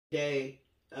day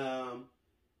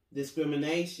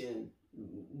discrimination,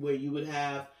 where you would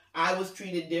have, I was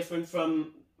treated different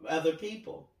from other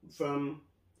people, from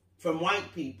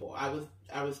white people.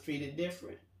 I was treated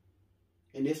different,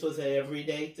 and this was an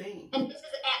everyday thing. And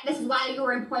this is why you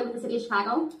were employed with the city of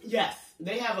Chicago? Yes,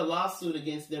 they have a lawsuit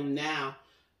against them now,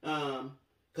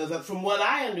 because from what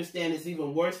I understand, it's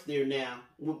even worse there now.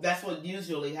 That's what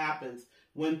usually happens.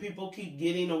 When people keep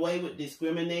getting away with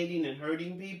discriminating and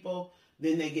hurting people,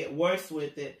 then they get worse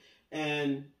with it.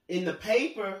 And in the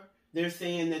paper, they're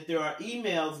saying that there are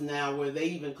emails now where they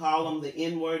even call them the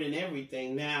N-word and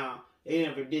everything. Now, they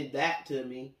never did that to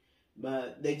me,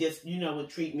 but they just, would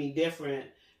treat me different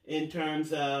in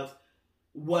terms of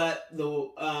what the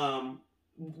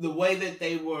way that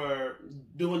they were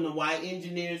doing the white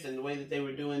engineers and the way that they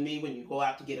were doing me when you go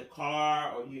out to get a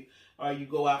car or you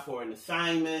go out for an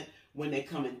assignment, when they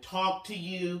come and talk to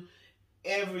you,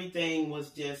 everything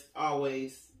was just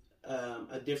always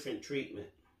a different treatment.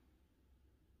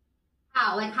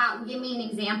 How? Give me an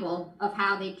example of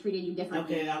how they treated you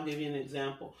differently. Okay, I'll give you an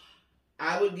example.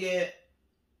 I would get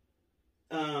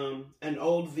an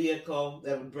old vehicle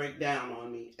that would break down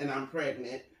on me, and I'm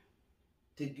pregnant,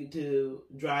 to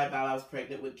drive out. I was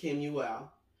pregnant with Kim Ewell,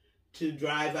 to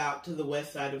drive out to the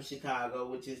west side of Chicago,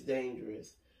 which is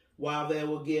dangerous, while they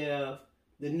will give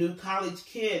the new college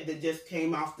kid that just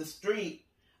came off the street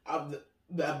of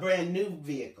a brand new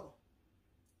vehicle.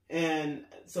 And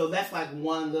so that's like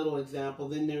one little example.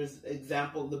 Then there's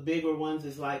the bigger ones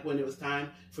is like when it was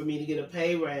time for me to get a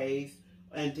pay raise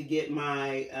and to get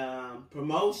my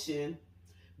promotion,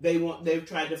 they've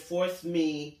tried to force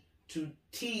me to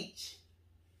teach,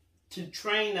 to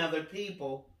train other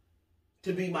people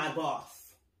to be my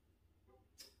boss.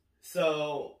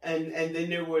 So, and then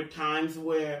there were times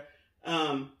where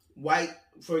white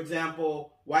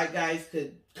guys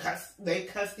could cuss, they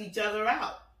cussed each other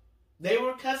out. They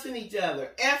were cussing each other.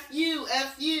 F you,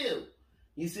 F you.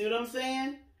 You see what I'm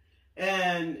saying?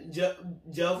 And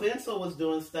Joe Vinsel was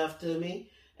doing stuff to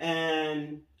me.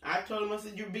 And I told him, I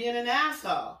said, you're being an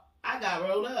asshole. I got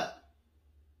rolled up.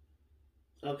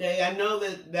 Okay, I know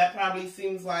that probably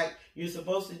seems like you're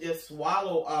supposed to just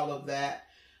swallow all of that.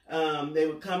 They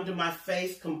would come to my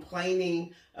face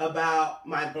complaining about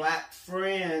my black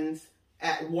friends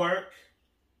at work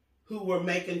who were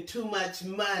making too much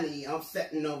money. I'm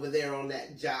sitting over there on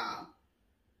that job.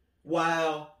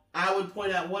 While I would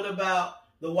point out, what about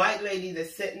the white lady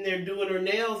that's sitting there doing her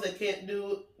nails that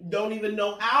don't even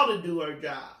know how to do her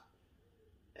job?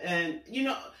 And,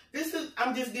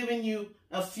 I'm just giving you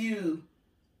a few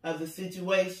of the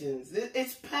situations.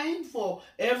 It's painful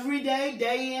every day,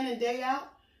 day in and day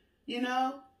out.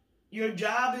 Your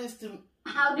job is to...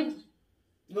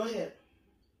 Go ahead.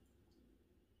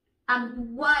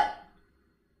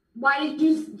 Why did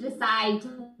you decide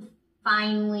to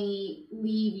finally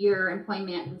leave your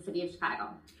employment in the city of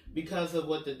Chicago? Because of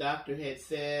what the doctor had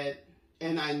said,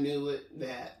 and I knew it,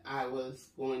 that I was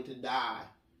going to die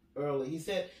early.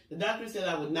 The doctor said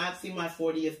I would not see my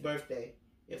 40th birthday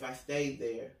if I stayed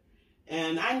there.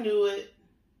 And I knew it.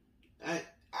 And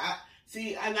I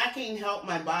can't help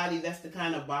my body. That's the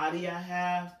kind of body I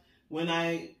have. When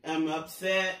I am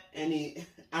upset and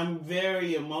I'm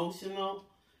very emotional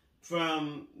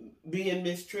from being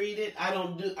mistreated. I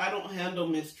don't handle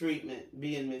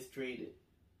being mistreated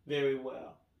very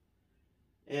well.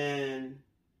 And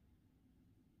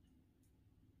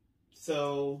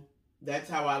so that's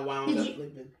how I wound up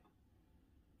living.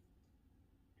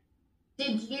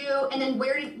 And then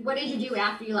what did you do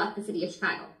after you left the city of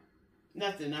Chicago?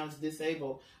 Nothing. I was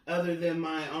disabled. Other than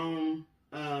my own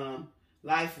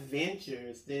life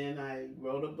ventures. Then I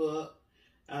wrote a book.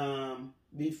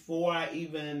 Before I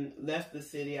even left the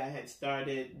city, I had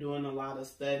started doing a lot of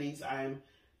studies. I'm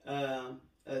a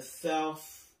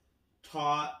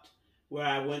self-taught, where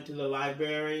I went to the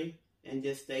library and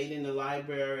just stayed in the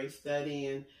library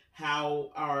studying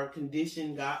how our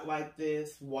condition got like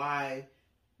this, why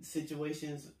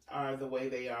situations are the way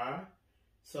they are.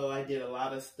 So I did a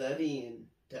lot of studying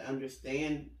to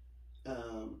understand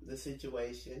the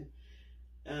situation.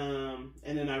 And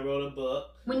then I wrote a book.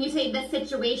 When you say the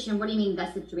situation, what do you mean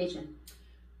the situation?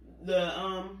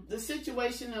 The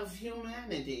situation of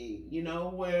humanity,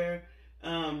 where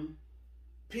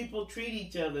people treat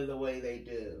each other the way they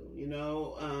do,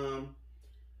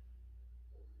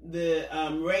 the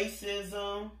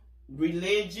racism,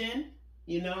 religion,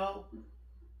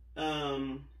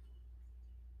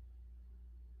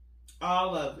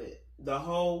 all of it, the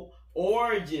whole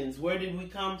origins, where did we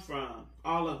come from?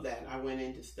 All of that, I went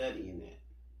into studying that.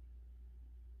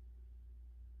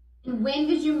 And when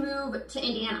did you move to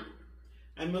Indiana?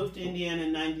 I moved to Indiana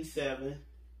in 97.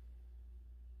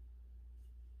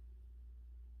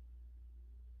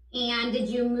 And did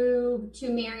you move to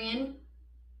Marion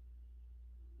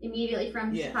immediately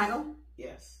from Chicago?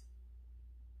 Yes.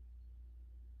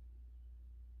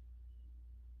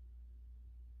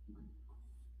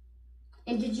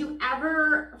 And did you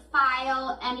ever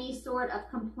file any sort of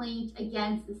complaint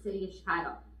against the city of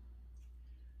Chicago?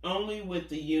 Only with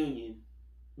the union,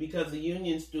 because the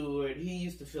union steward, he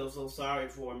used to feel so sorry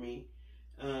for me.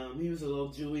 He was a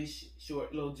little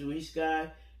short little Jewish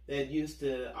guy that used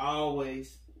to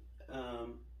always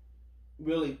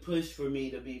really push for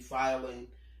me to be filing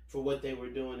for what they were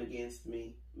doing against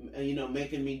me. You know,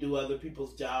 making me do other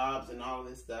people's jobs and all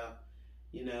this stuff,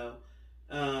 you know.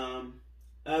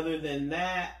 Other than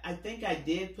that, I think I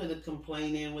did put a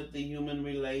complaint in with the human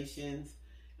relations.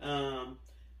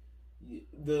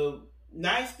 The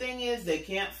nice thing is they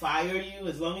can't fire you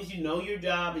as long as you know your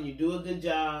job and you do a good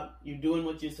job. You're doing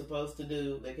what you're supposed to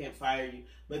do. They can't fire you.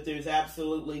 But there's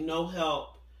absolutely no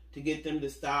help to get them to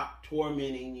stop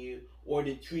tormenting you or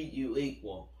to treat you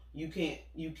equal. You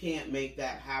can't make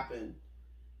that happen.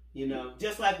 You know,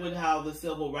 just like with how the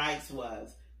civil rights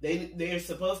was. They're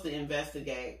supposed to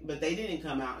investigate, but they didn't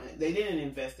come out. They didn't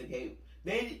investigate.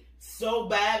 They so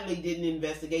badly didn't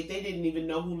investigate, they didn't even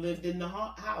know who lived in the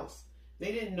house.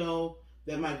 They didn't know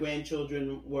that my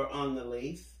grandchildren were on the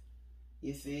lease,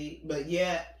 you see. But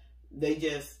yet, they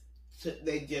just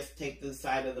take the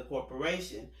side of the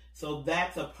corporation. So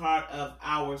that's a part of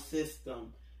our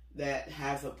system that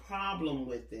has a problem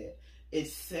with it.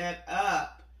 It's set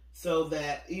up so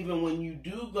that even when you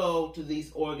do go to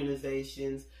these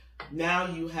organizations, now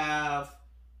you have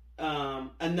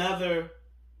another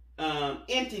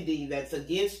entity that's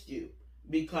against you,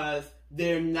 because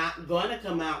they're not going to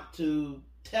come out to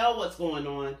tell what's going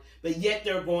on, but yet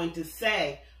they're going to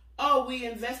say, oh, we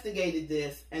investigated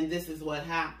this and this is what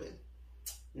happened.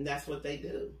 And that's what they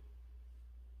do.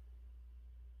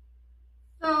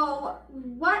 So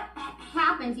what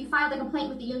happens? You filed a complaint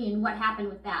with the union. What happened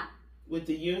with that? With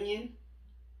the union,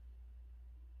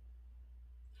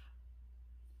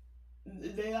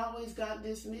 they always got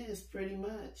dismissed, pretty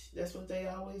much. That's what they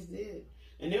always did.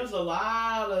 And there was a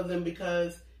lot of them,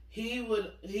 because he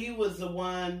was the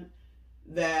one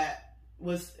that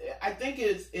was, I think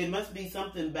it must be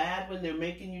something bad when they're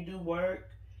making you do work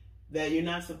that you're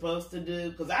not supposed to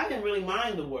do, because I didn't really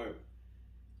mind the work.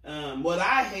 What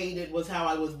I hated was how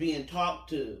I was being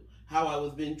talked to, how I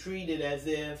was being treated as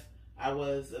if I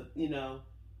was,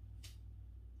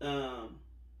 I'm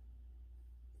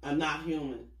not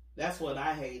human. That's what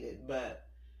I hated. But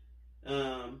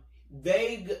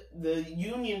the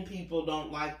union people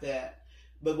don't like that.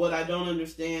 But what I don't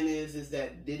understand is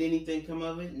that did anything come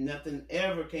of it? Nothing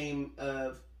ever came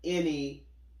of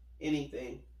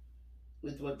anything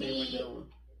with what they were doing.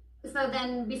 So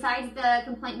then, besides the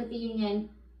complaint with the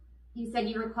union, you said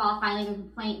you recall filing a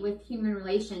complaint with Human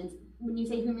Relations. When you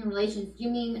say Human Relations, do you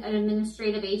mean an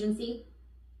administrative agency?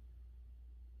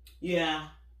 Yeah.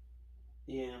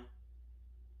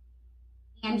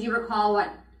 And do you recall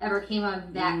whatever came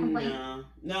of that complaint?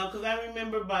 No, because I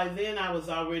remember by then I was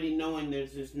already knowing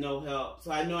there's just no help.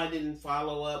 So I know I didn't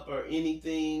follow up or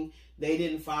anything. They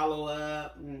didn't follow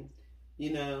up. And,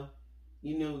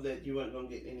 you knew that you weren't going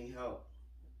to get any help.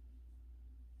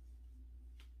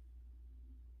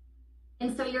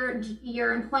 And so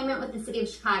your employment with the city of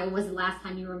Chicago was the last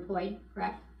time you were employed,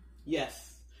 correct?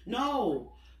 Yes.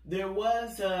 No, there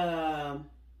was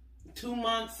 2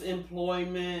 months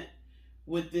employment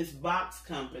with this box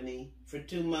company for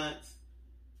 2 months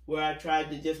where I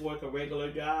tried to just work a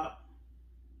regular job.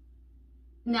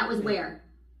 And that was where?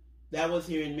 That was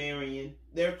here in Marion.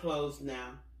 They're closed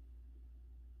now.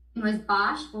 It was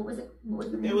Bosch? What was it?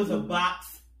 It was a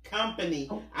box company.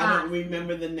 Oh, I don't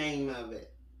remember the name of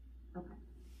it. Okay.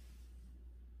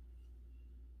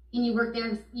 And you worked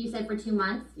there, you said, for 2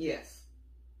 months? Yes.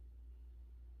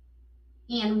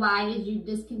 And why did you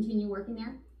discontinue working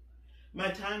there?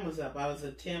 My time was up. I was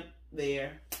a temp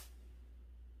there,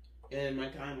 and my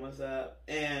time was up.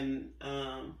 And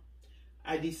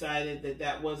I decided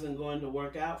that wasn't going to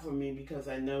work out for me, because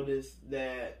I noticed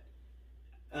that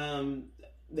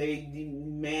they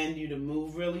demand you to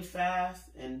move really fast.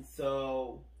 And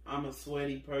so I'm a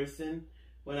sweaty person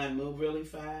when I move really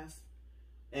fast.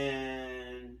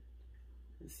 And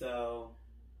so,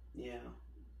 yeah.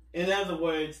 In other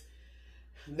words,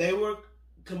 they were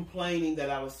complaining that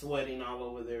I was sweating all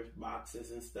over their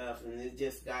boxes and stuff, and it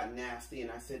just got nasty.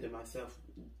 And I said to myself,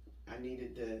 I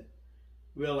needed to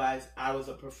realize I was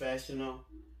a professional.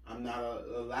 I'm not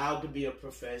allowed to be a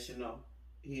professional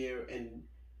here, and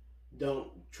don't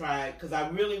try, because I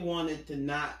really wanted to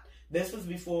not. This was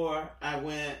before I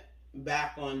went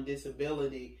back on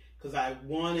disability, because I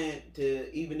wanted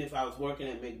to, even if I was working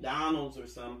at McDonald's or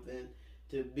something,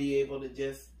 to be able to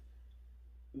just,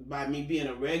 by me being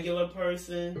a regular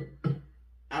person,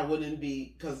 I wouldn't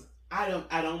be, because I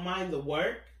don't mind the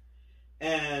work,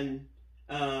 and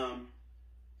I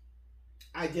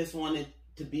just wanted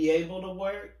to be able to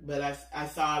work, but I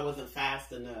saw I wasn't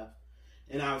fast enough,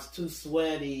 and I was too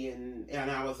sweaty, and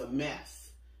I was a mess.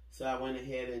 So I went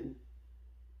ahead and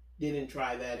didn't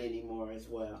try that anymore as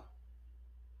well.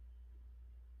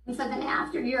 And so then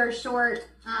after your short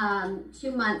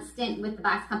 2-month stint with the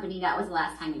box company, that was the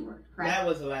last time you worked, correct? That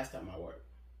was the last time I worked.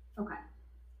 Okay.